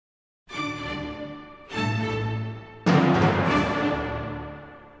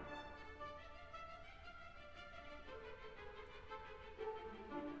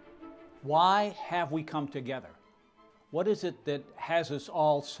Why have we come together? What is it that has us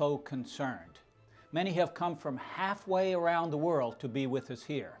all so concerned? Many have come from halfway around the world to be with us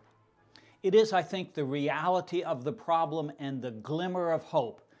here. It is, I think, the reality of the problem and the glimmer of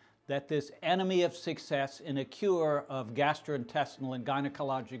hope that this enemy of success in a cure of gastrointestinal and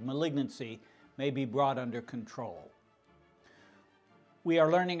gynecologic malignancy may be brought under control. We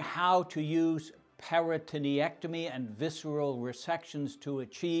are learning how to use peritoneectomy and visceral resections to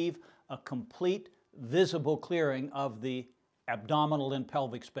achieve a complete visible clearing of the abdominal and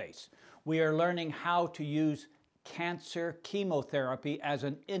pelvic space. We are learning how to use cancer chemotherapy as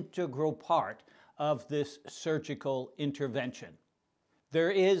an integral part of this surgical intervention.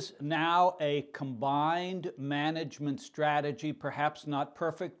 There is now a combined management strategy, perhaps not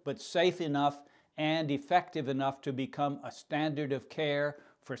perfect, but safe enough and effective enough to become a standard of care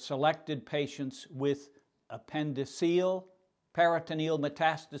for selected patients with appendiceal peritoneal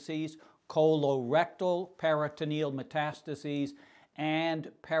metastases, colorectal peritoneal metastases,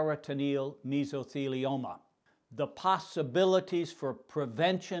 and peritoneal mesothelioma. The possibilities for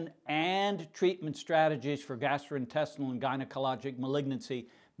prevention and treatment strategies for gastrointestinal and gynecologic malignancy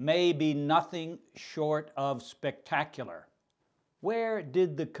may be nothing short of spectacular. Where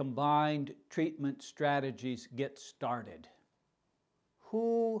did the combined treatment strategies get started?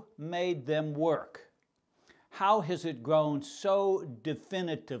 Who made them work? How has it grown so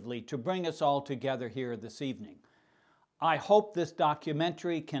definitively to bring us all together here this evening? I hope this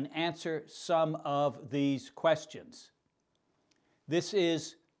documentary can answer some of these questions. This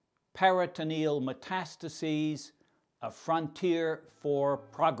is Peritoneal Metastases, a Frontier for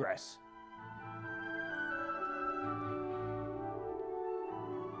Progress.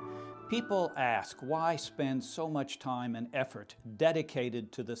 People ask why spend so much time and effort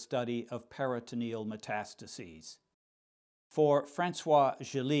dedicated to the study of peritoneal metastases. For Francois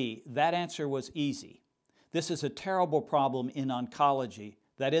Gély, that answer was easy. This is a terrible problem in oncology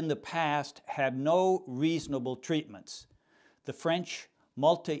that in the past had no reasonable treatments. The French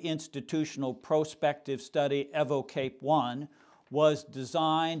multi-institutional prospective study EVOCAPE-1 was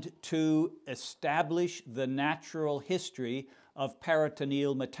designed to establish the natural history of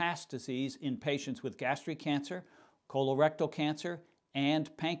peritoneal metastases in patients with gastric cancer, colorectal cancer,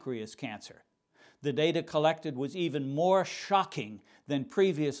 and pancreas cancer. The data collected was even more shocking than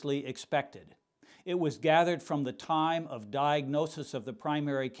previously expected. It was gathered from the time of diagnosis of the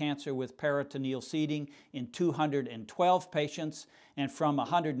primary cancer with peritoneal seeding in 212 patients, and from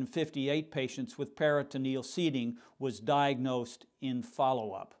 158 patients with peritoneal seeding was diagnosed in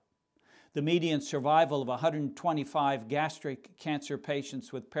follow-up. The median survival of 125 gastric cancer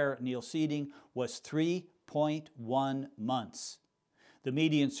patients with peritoneal seeding was 3.1 months. The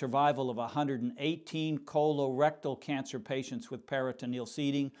median survival of 118 colorectal cancer patients with peritoneal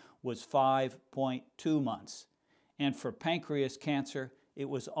seeding was 5.2 months. And for pancreas cancer, it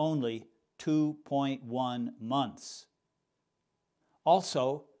was only 2.1 months.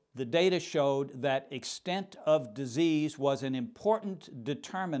 Also, the data showed that extent of disease was an important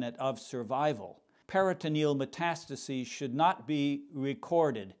determinant of survival. Peritoneal metastases should not be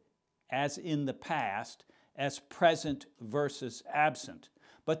recorded, as in the past, as present versus absent,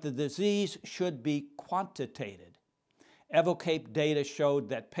 but the disease should be quantitated. EVOCAPE data showed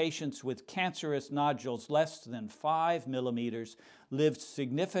that patients with cancerous nodules less than 5 millimeters lived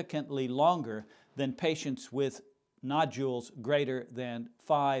significantly longer than patients with nodules greater than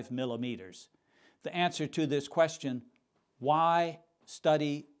 5 millimeters. The answer to this question, why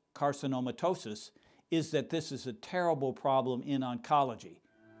study carcinomatosis, is that this is a terrible problem in oncology.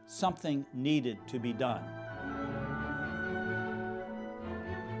 Something needed to be done.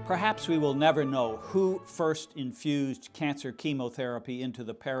 Perhaps we will never know who first infused cancer chemotherapy into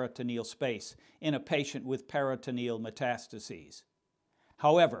the peritoneal space in a patient with peritoneal metastases.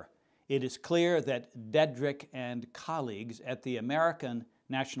 However, it is clear that Dedrick and colleagues at the American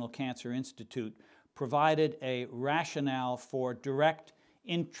National Cancer Institute provided a rationale for direct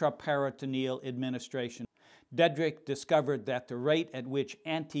intraperitoneal administration. Dedrick discovered that the rate at which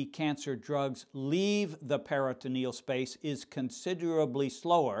anti-cancer drugs leave the peritoneal space is considerably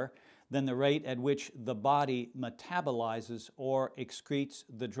slower than the rate at which the body metabolizes or excretes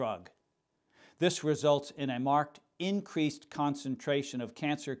the drug. This results in a marked increased concentration of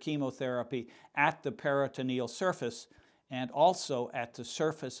cancer chemotherapy at the peritoneal surface and also at the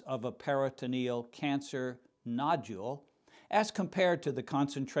surface of a peritoneal cancer nodule as compared to the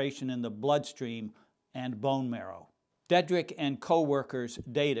concentration in the bloodstream and bone marrow. Dedrick and co-workers'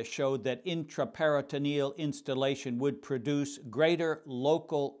 data showed that intraperitoneal instillation would produce greater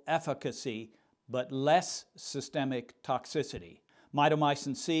local efficacy but less systemic toxicity.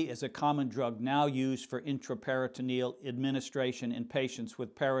 Mitomycin C is a common drug now used for intraperitoneal administration in patients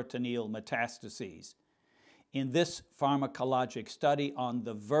with peritoneal metastases. In this pharmacologic study, on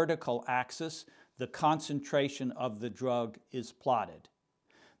the vertical axis, the concentration of the drug is plotted.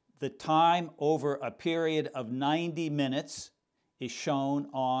 The time over a period of 90 minutes is shown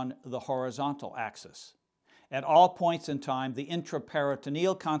on the horizontal axis. At all points in time, the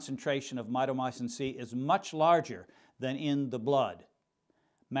intraperitoneal concentration of mitomycin C is much larger than in the blood.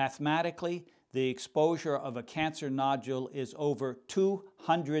 Mathematically, the exposure of a cancer nodule is over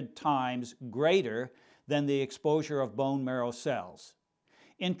 200 times greater than the exposure of bone marrow cells.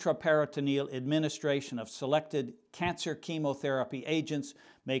 Intraperitoneal administration of selected cancer chemotherapy agents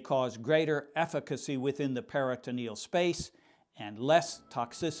may cause greater efficacy within the peritoneal space and less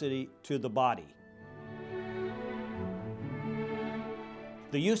toxicity to the body.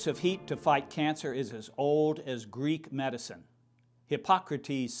 The use of heat to fight cancer is as old as Greek medicine.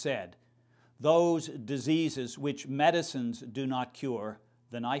 Hippocrates said, "Those diseases which medicines do not cure,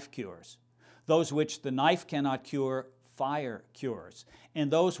 the knife cures. Those which the knife cannot cure, fire cures. And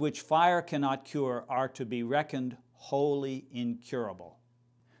those which fire cannot cure are to be reckoned wholly incurable."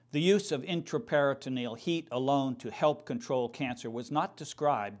 The use of intraperitoneal heat alone to help control cancer was not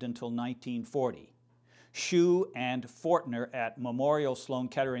described until 1940. Hsu and Fortner at Memorial Sloan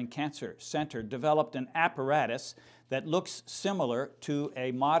Kettering Cancer Center developed an apparatus that looks similar to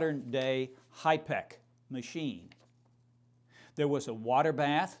a modern-day HIPEC machine. There was a water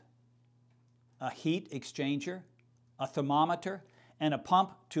bath, a heat exchanger, a thermometer, and a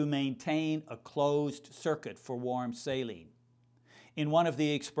pump to maintain a closed circuit for warm saline. In one of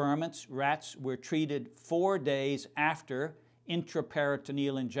the experiments, rats were treated 4 days after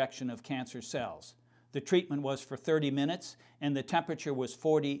intraperitoneal injection of cancer cells. The treatment was for 30 minutes, and the temperature was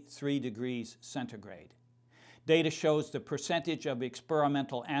 43 degrees centigrade. Data shows the percentage of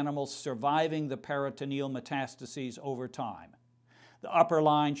experimental animals surviving the peritoneal metastases over time. The upper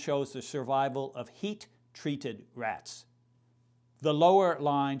line shows the survival of heat-treated rats. The lower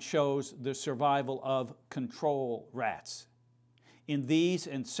line shows the survival of control rats. In these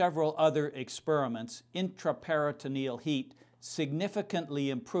and several other experiments, intraperitoneal heat significantly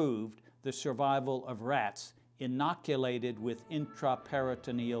improved the survival of rats inoculated with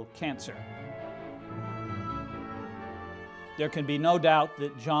intraperitoneal cancer. There can be no doubt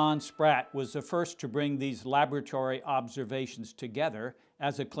that John Spratt was the first to bring these laboratory observations together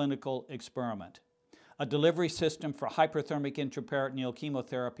as a clinical experiment. A delivery system for hyperthermic intraperitoneal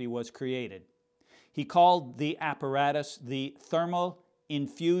chemotherapy was created. He called the apparatus the Thermal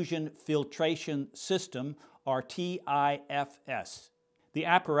Infusion Filtration System, or TIFS. The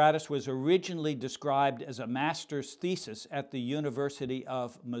apparatus was originally described as a master's thesis at the University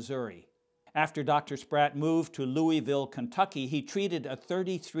of Missouri. After Dr. Spratt moved to Louisville, Kentucky, he treated a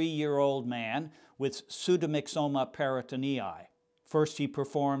 33-year-old man with pseudomyxoma peritonei. First, he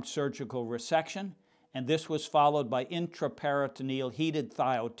performed surgical resection, and this was followed by intraperitoneal heated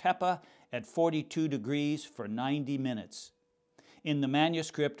thiotepa at 42 degrees for 90 minutes. In the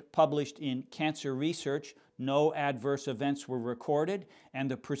manuscript published in Cancer Research, no adverse events were recorded, and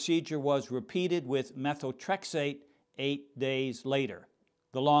the procedure was repeated with methotrexate 8 days later.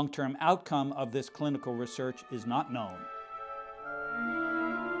 The long-term outcome of this clinical research is not known.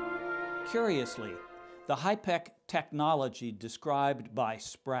 Curiously, the HIPEC technology described by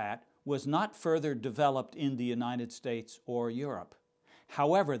Spratt was not further developed in the United States or Europe.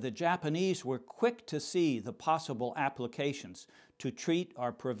 However, the Japanese were quick to see the possible applications to treat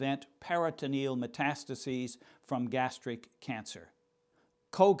or prevent peritoneal metastases from gastric cancer.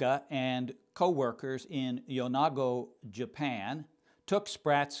 Koga and co-workers in Yonago, Japan, took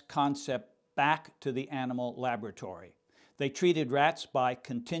Spratt's concept back to the animal laboratory. They treated rats by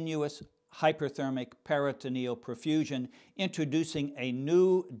continuous hyperthermic peritoneal perfusion, introducing a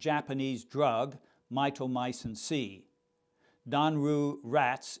new Japanese drug, mitomycin C. Danru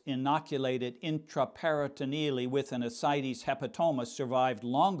rats inoculated intraperitoneally with an ascites hepatoma survived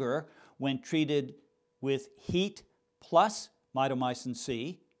longer when treated with heat plus mitomycin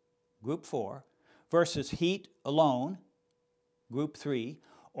C, group 4, versus heat alone, group 3,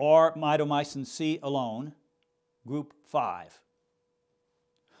 or mitomycin C alone, group 5.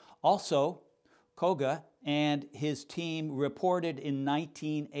 Also, Koga and his team reported in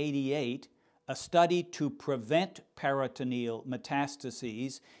 1988 a study to prevent peritoneal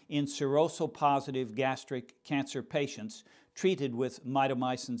metastases in serosal-positive gastric cancer patients treated with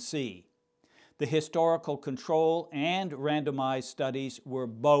mitomycin C. The historical control and randomized studies were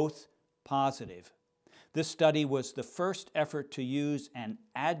both positive. This study was the first effort to use an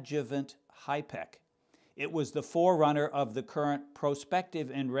adjuvant HIPEC. It was the forerunner of the current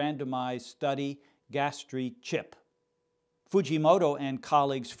prospective and randomized study, Gastri-CHIP. Fujimoto and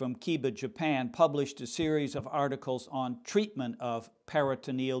colleagues from Chiba, Japan, published a series of articles on treatment of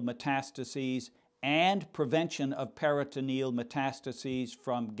peritoneal metastases and prevention of peritoneal metastases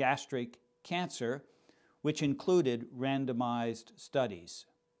from gastric cancer, which included randomized studies.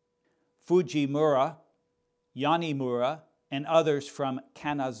 Fujimura, Yanimura, and others from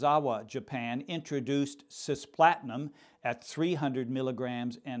Kanazawa, Japan, introduced cisplatinum at 300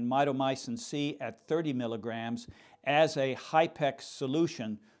 milligrams and mitomycin C at 30 milligrams as a HIPEC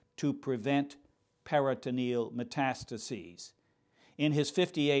solution to prevent peritoneal metastases. In his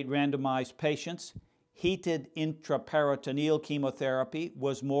 58 randomized patients, heated intraperitoneal chemotherapy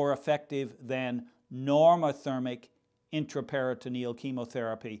was more effective than normothermic intraperitoneal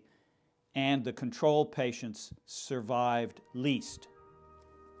chemotherapy, and the control patients survived least.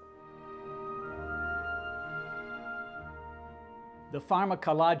 The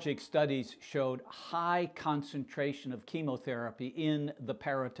pharmacologic studies showed high concentration of chemotherapy in the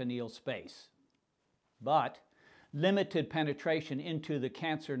peritoneal space, but limited penetration into the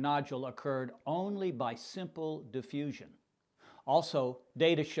cancer nodule occurred only by simple diffusion. Also,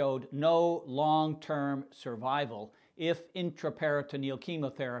 data showed no long-term survival if intraperitoneal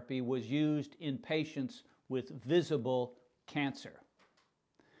chemotherapy was used in patients with visible cancer.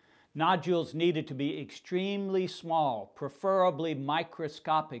 Nodules needed to be extremely small, preferably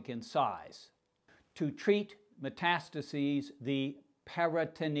microscopic in size. To treat metastases, the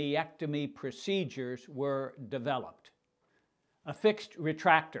peritoneectomy procedures were developed. A fixed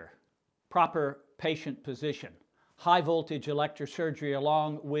retractor, proper patient position, high-voltage electrosurgery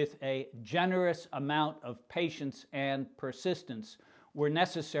along with a generous amount of patience and persistence were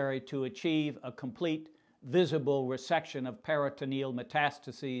necessary to achieve a complete visible resection of peritoneal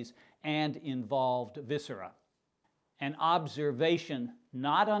metastases and involved viscera. An observation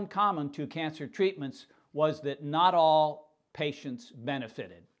not uncommon to cancer treatments was that not all patients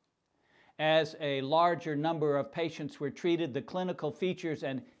benefited. As a larger number of patients were treated, the clinical features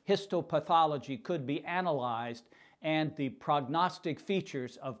and histopathology could be analyzed and the prognostic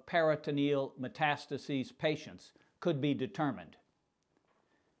features of peritoneal metastases patients could be determined.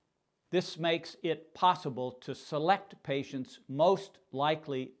 This makes it possible to select patients most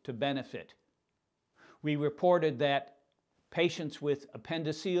likely to benefit. We reported that patients with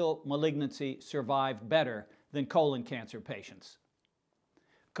appendiceal malignancy survived better than colon cancer patients.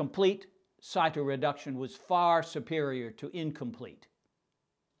 Complete cytoreduction was far superior to incomplete.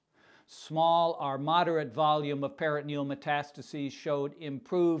 Small or moderate volume of peritoneal metastases showed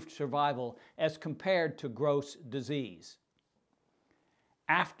improved survival as compared to gross disease.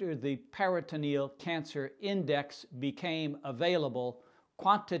 After the peritoneal cancer index became available,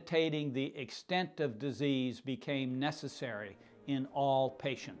 quantitating the extent of disease became necessary in all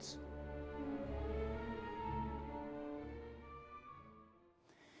patients.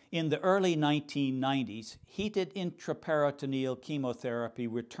 In the early 1990s, heated intraperitoneal chemotherapy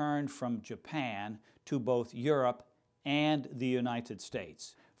returned from Japan to both Europe and the United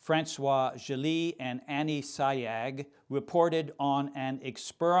States. François Joly and Annie Sayag reported on an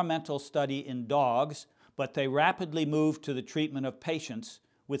experimental study in dogs, but they rapidly moved to the treatment of patients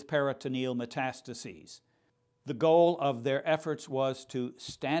with peritoneal metastases. The goal of their efforts was to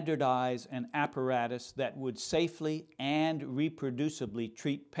standardize an apparatus that would safely and reproducibly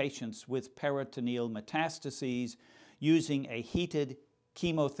treat patients with peritoneal metastases using a heated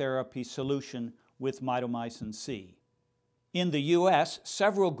chemotherapy solution with mitomycin C. In the U.S.,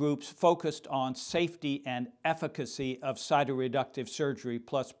 several groups focused on safety and efficacy of cytoreductive surgery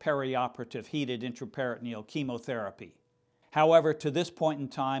plus perioperative heated intraperitoneal chemotherapy. However, to this point in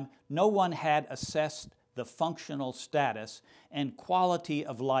time, no one had assessed the functional status and quality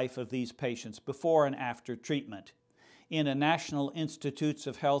of life of these patients before and after treatment. In a National Institutes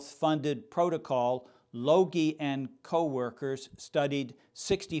of Health funded protocol, Logie and co-workers studied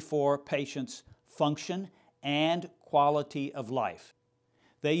 64 patients' function and quality of life.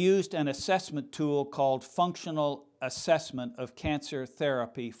 They used an assessment tool called Functional Assessment of Cancer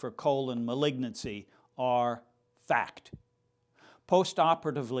Therapy for Colon Malignancy, or FACT.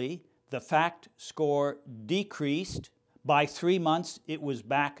 Postoperatively, the FACT score decreased. By 3 months, it was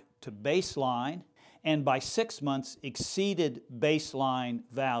back to baseline, and by 6 months exceeded baseline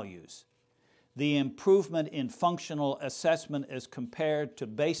values. The improvement in functional assessment as compared to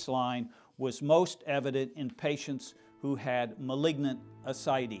baseline was most evident in patients who had malignant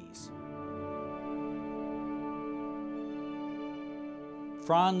ascites.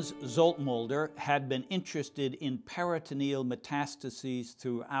 Franz Zoltmulder had been interested in peritoneal metastases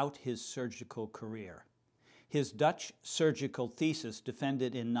throughout his surgical career. His Dutch surgical thesis,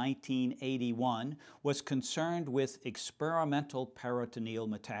 defended in 1981, was concerned with experimental peritoneal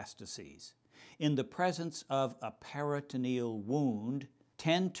metastases. In the presence of a peritoneal wound,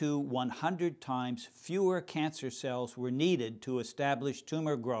 10 to 100 times fewer cancer cells were needed to establish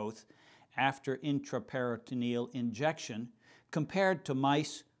tumor growth after intraperitoneal injection compared to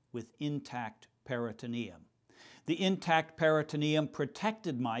mice with intact peritoneum. The intact peritoneum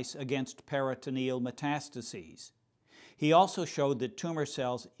protected mice against peritoneal metastases. He also showed that tumor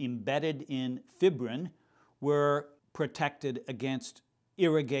cells embedded in fibrin were protected against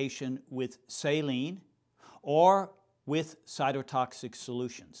irrigation with saline or with cytotoxic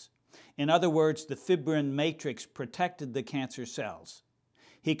solutions. In other words, the fibrin matrix protected the cancer cells.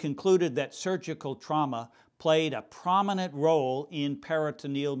 He concluded that surgical trauma played a prominent role in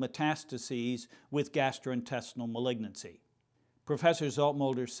peritoneal metastases with gastrointestinal malignancy. Professor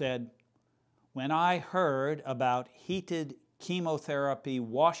Zultmulder said, "When I heard about heated chemotherapy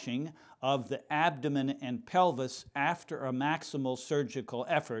washing of the abdomen and pelvis after a maximal surgical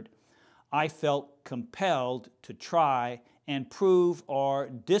effort, I felt compelled to try and prove or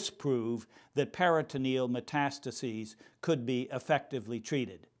disprove that peritoneal metastases could be effectively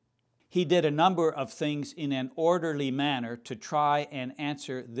treated." He did a number of things in an orderly manner to try and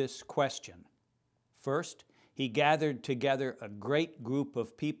answer this question. First, he gathered together a great group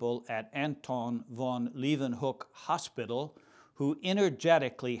of people at Anton von Leeuwenhoek Hospital who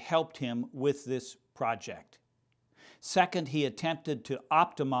energetically helped him with this project. Second, he attempted to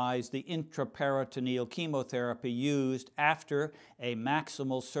optimize the intraperitoneal chemotherapy used after a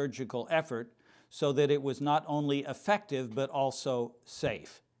maximal surgical effort so that it was not only effective but also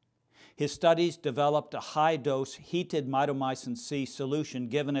safe. His studies developed a high-dose heated mitomycin C solution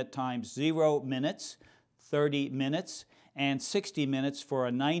given at times 0 minutes, 30 minutes, and 60 minutes for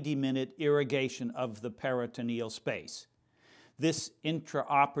a 90-minute irrigation of the peritoneal space. This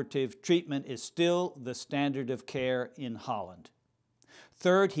intraoperative treatment is still the standard of care in Holland.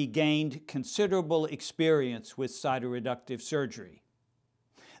 Third, he gained considerable experience with cytoreductive surgery.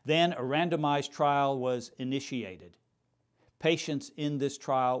 Then a randomized trial was initiated. Patients in this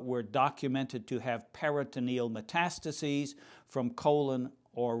trial were documented to have peritoneal metastases from colon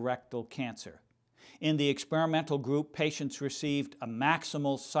or rectal cancer. In the experimental group, patients received a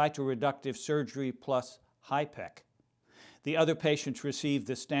maximal cytoreductive surgery plus HIPEC. The other patients received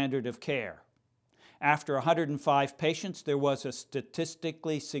the standard of care. After 105 patients, there was a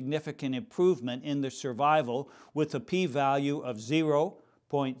statistically significant improvement in the survival with a p-value of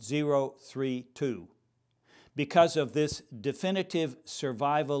 0.032. Because of this definitive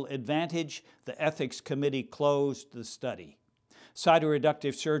survival advantage, the ethics committee closed the study.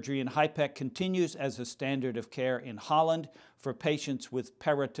 Cytoreductive surgery in HIPEC continues as a standard of care in Holland for patients with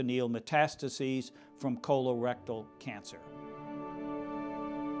peritoneal metastases from colorectal cancer.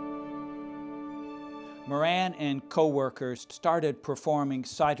 Moran and co-workers started performing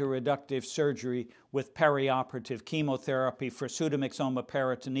cytoreductive surgery with perioperative chemotherapy for pseudomyxoma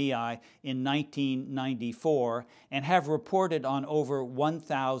peritonei in 1994 and have reported on over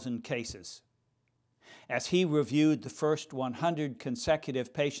 1,000 cases. As he reviewed the first 100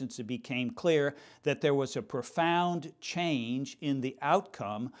 consecutive patients, it became clear that there was a profound change in the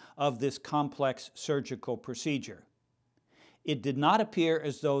outcome of this complex surgical procedure. It did not appear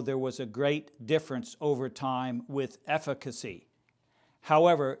as though there was a great difference over time with efficacy.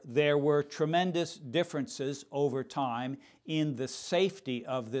 However, there were tremendous differences over time in the safety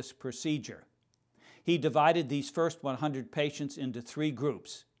of this procedure. He divided these first 100 patients into 3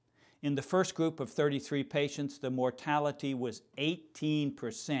 groups. In the first group of 33 patients, the mortality was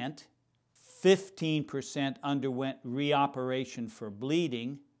 18%, 15% underwent reoperation for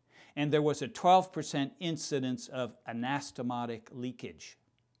bleeding, and there was a 12% incidence of anastomotic leakage.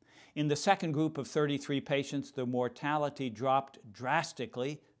 In the second group of 33 patients, the mortality dropped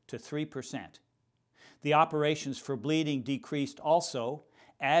drastically to 3%. The operations for bleeding decreased also,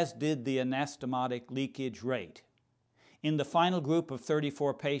 as did the anastomotic leakage rate. In the final group of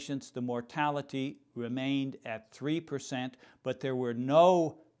 34 patients, the mortality remained at 3%, but there were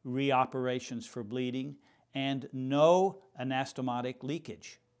no reoperations for bleeding and no anastomotic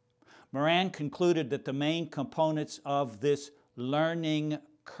leakage. Moran concluded that the main components of this learning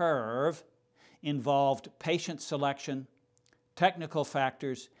curve involved patient selection, technical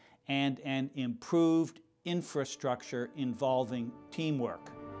factors, and an improved infrastructure involving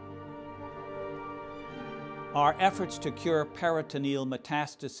teamwork. Our efforts to cure peritoneal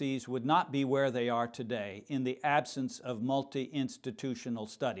metastases would not be where they are today in the absence of multi-institutional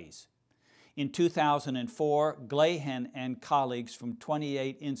studies. In 2004, Glahen and colleagues from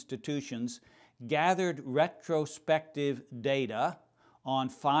 28 institutions gathered retrospective data on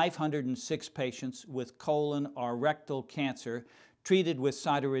 506 patients with colon or rectal cancer treated with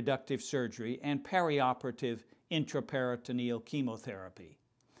cytoreductive surgery and perioperative intraperitoneal chemotherapy.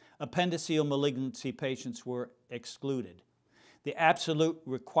 Appendiceal malignancy patients were excluded. The absolute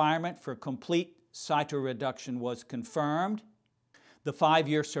requirement for complete cytoreduction was confirmed. The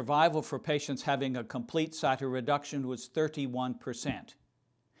 5-year survival for patients having a complete cytoreduction was 31%.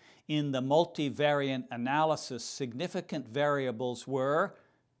 In the multivariate analysis, significant variables were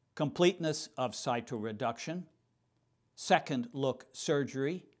completeness of cytoreduction, second-look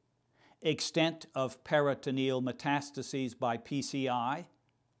surgery, extent of peritoneal metastases by PCI,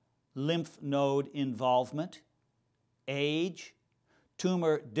 lymph node involvement, age,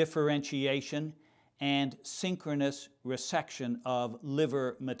 tumor differentiation, and synchronous resection of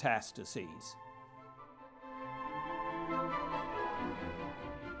liver metastases.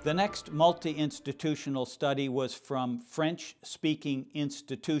 The next multi-institutional study was from French-speaking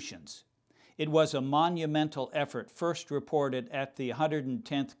institutions. It was a monumental effort first reported at the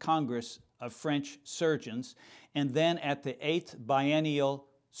 110th Congress of French Surgeons and then at the 8th Biennial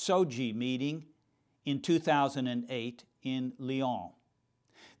PSOGI-meeting in 2008 in Lyon.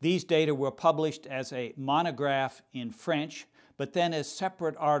 These data were published as a monograph in French, but then as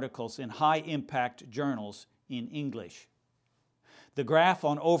separate articles in high-impact journals in English. The graph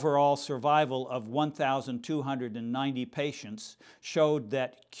on overall survival of 1,290 patients showed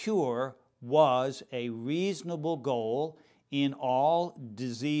that cure was a reasonable goal in all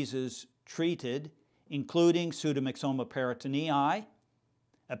diseases treated, including pseudomyxoma peritonei,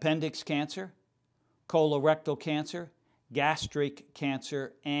 appendix cancer, colorectal cancer, gastric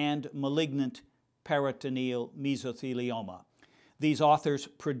cancer, and malignant peritoneal mesothelioma. These authors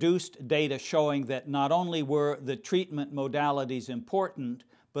produced data showing that not only were the treatment modalities important,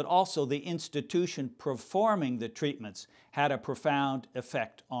 but also the institution performing the treatments had a profound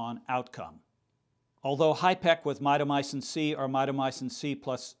effect on outcome. Although HIPEC with mitomycin C or mitomycin C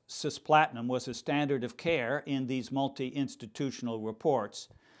plus cisplatin was a standard of care in these multi-institutional reports,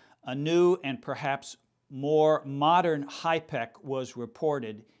 a new and perhaps more modern HIPEC was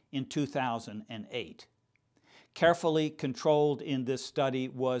reported in 2008. Carefully controlled in this study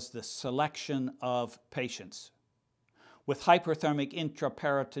was the selection of patients. With hyperthermic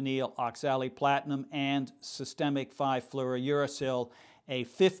intraperitoneal oxaliplatinum and systemic 5-fluorouracil, a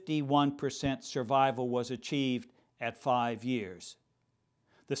 51% survival was achieved at 5 years.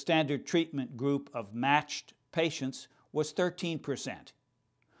 The standard treatment group of matched patients was 13%.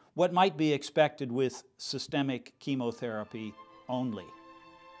 What might be expected with systemic chemotherapy only.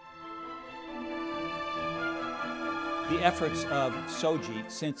 The efforts of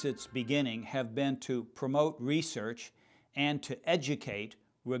PSOGI since its beginning have been to promote research and to educate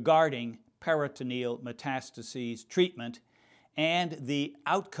regarding peritoneal metastases treatment and the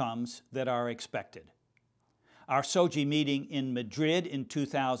outcomes that are expected. Our PSOGI meeting in Madrid in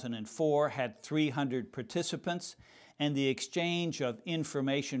 2004 had 300 participants, and the exchange of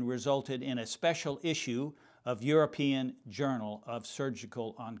information resulted in a special issue of European Journal of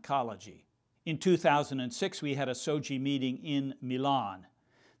Surgical Oncology. In 2006, we had a PSOGI meeting in Milan.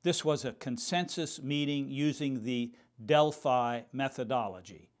 This was a consensus meeting using the Delphi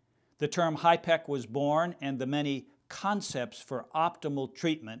methodology. The term HIPEC was born, and the many concepts for optimal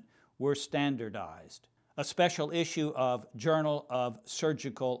treatment were standardized. A special issue of Journal of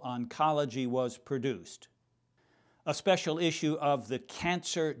Surgical Oncology was produced. A special issue of the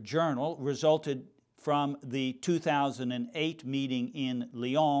Cancer Journal resulted from the 2008 meeting in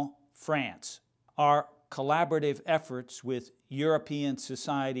Lyon, France. Our collaborative efforts with European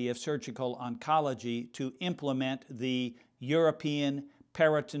Society of Surgical Oncology to implement the European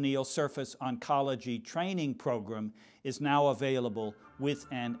Peritoneal Surface Oncology Training Program is now available with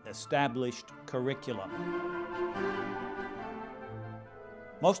an established curriculum.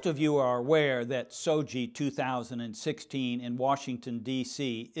 Most of you are aware that PSOGI 2016 in Washington,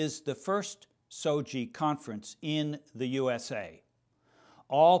 D.C. is the first PSOGI conference in the USA.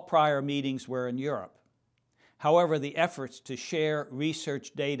 All prior meetings were in Europe. However, the efforts to share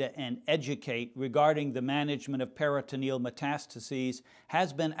research data and educate regarding the management of peritoneal metastases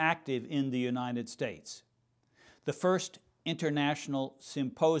has been active in the United States. The first International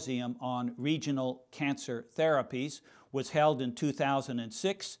Symposium on Regional Cancer Therapies was held in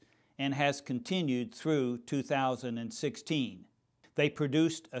 2006 and has continued through 2016. They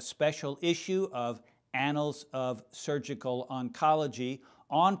produced a special issue of Annals of Surgical Oncology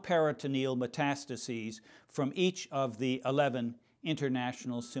on peritoneal metastases from each of the 11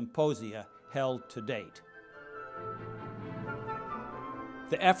 international symposia held to date.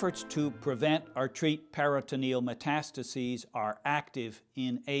 The efforts to prevent or treat peritoneal metastases are active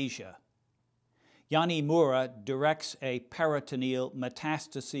in Asia. Yanni Mura directs a peritoneal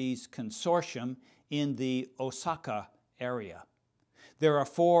metastases consortium in the Osaka area. There are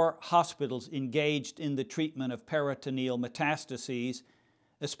 4 hospitals engaged in the treatment of peritoneal metastases,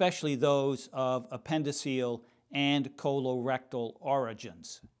 especially those of appendiceal and colorectal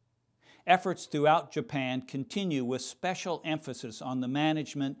origins. Efforts throughout Japan continue with special emphasis on the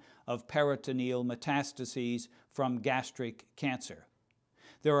management of peritoneal metastases from gastric cancer.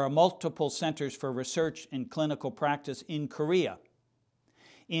 There are multiple centers for research and clinical practice in Korea.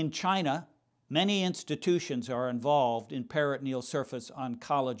 In China, many institutions are involved in peritoneal surface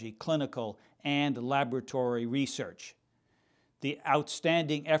oncology, clinical and laboratory research. The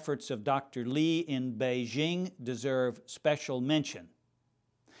outstanding efforts of Dr. Li in Beijing deserve special mention.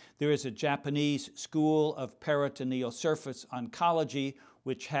 There is a Japanese School of Peritoneal Surface Oncology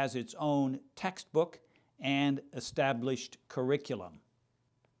which has its own textbook and established curriculum.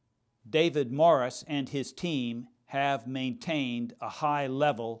 David Morris and his team have maintained a high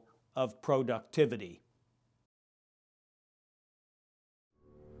level of productivity.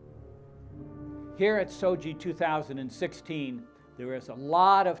 Here at PSOGI 2016, there is a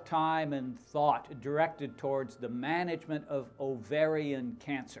lot of time and thought directed towards the management of ovarian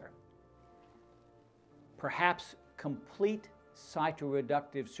cancer. Perhaps complete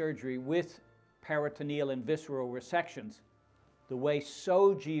cytoreductive surgery with peritoneal and visceral resections, the way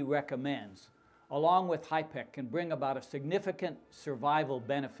PSOGI recommends, along with HIPEC, can bring about a significant survival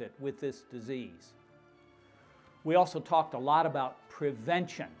benefit with this disease. We also talked a lot about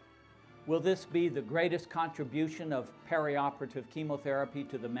prevention. Will this be the greatest contribution of perioperative chemotherapy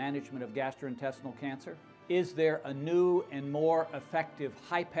to the management of gastrointestinal cancer? Is there a new and more effective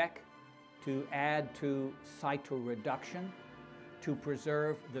HIPEC to add to cytoreduction to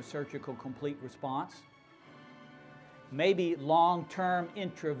preserve the surgical complete response? Maybe long-term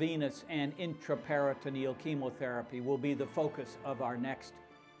intravenous and intraperitoneal chemotherapy will be the focus of our next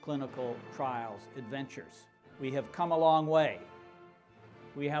clinical trials adventures. We have come a long way.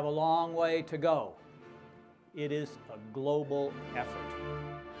 We have a long way to go. It is a global effort.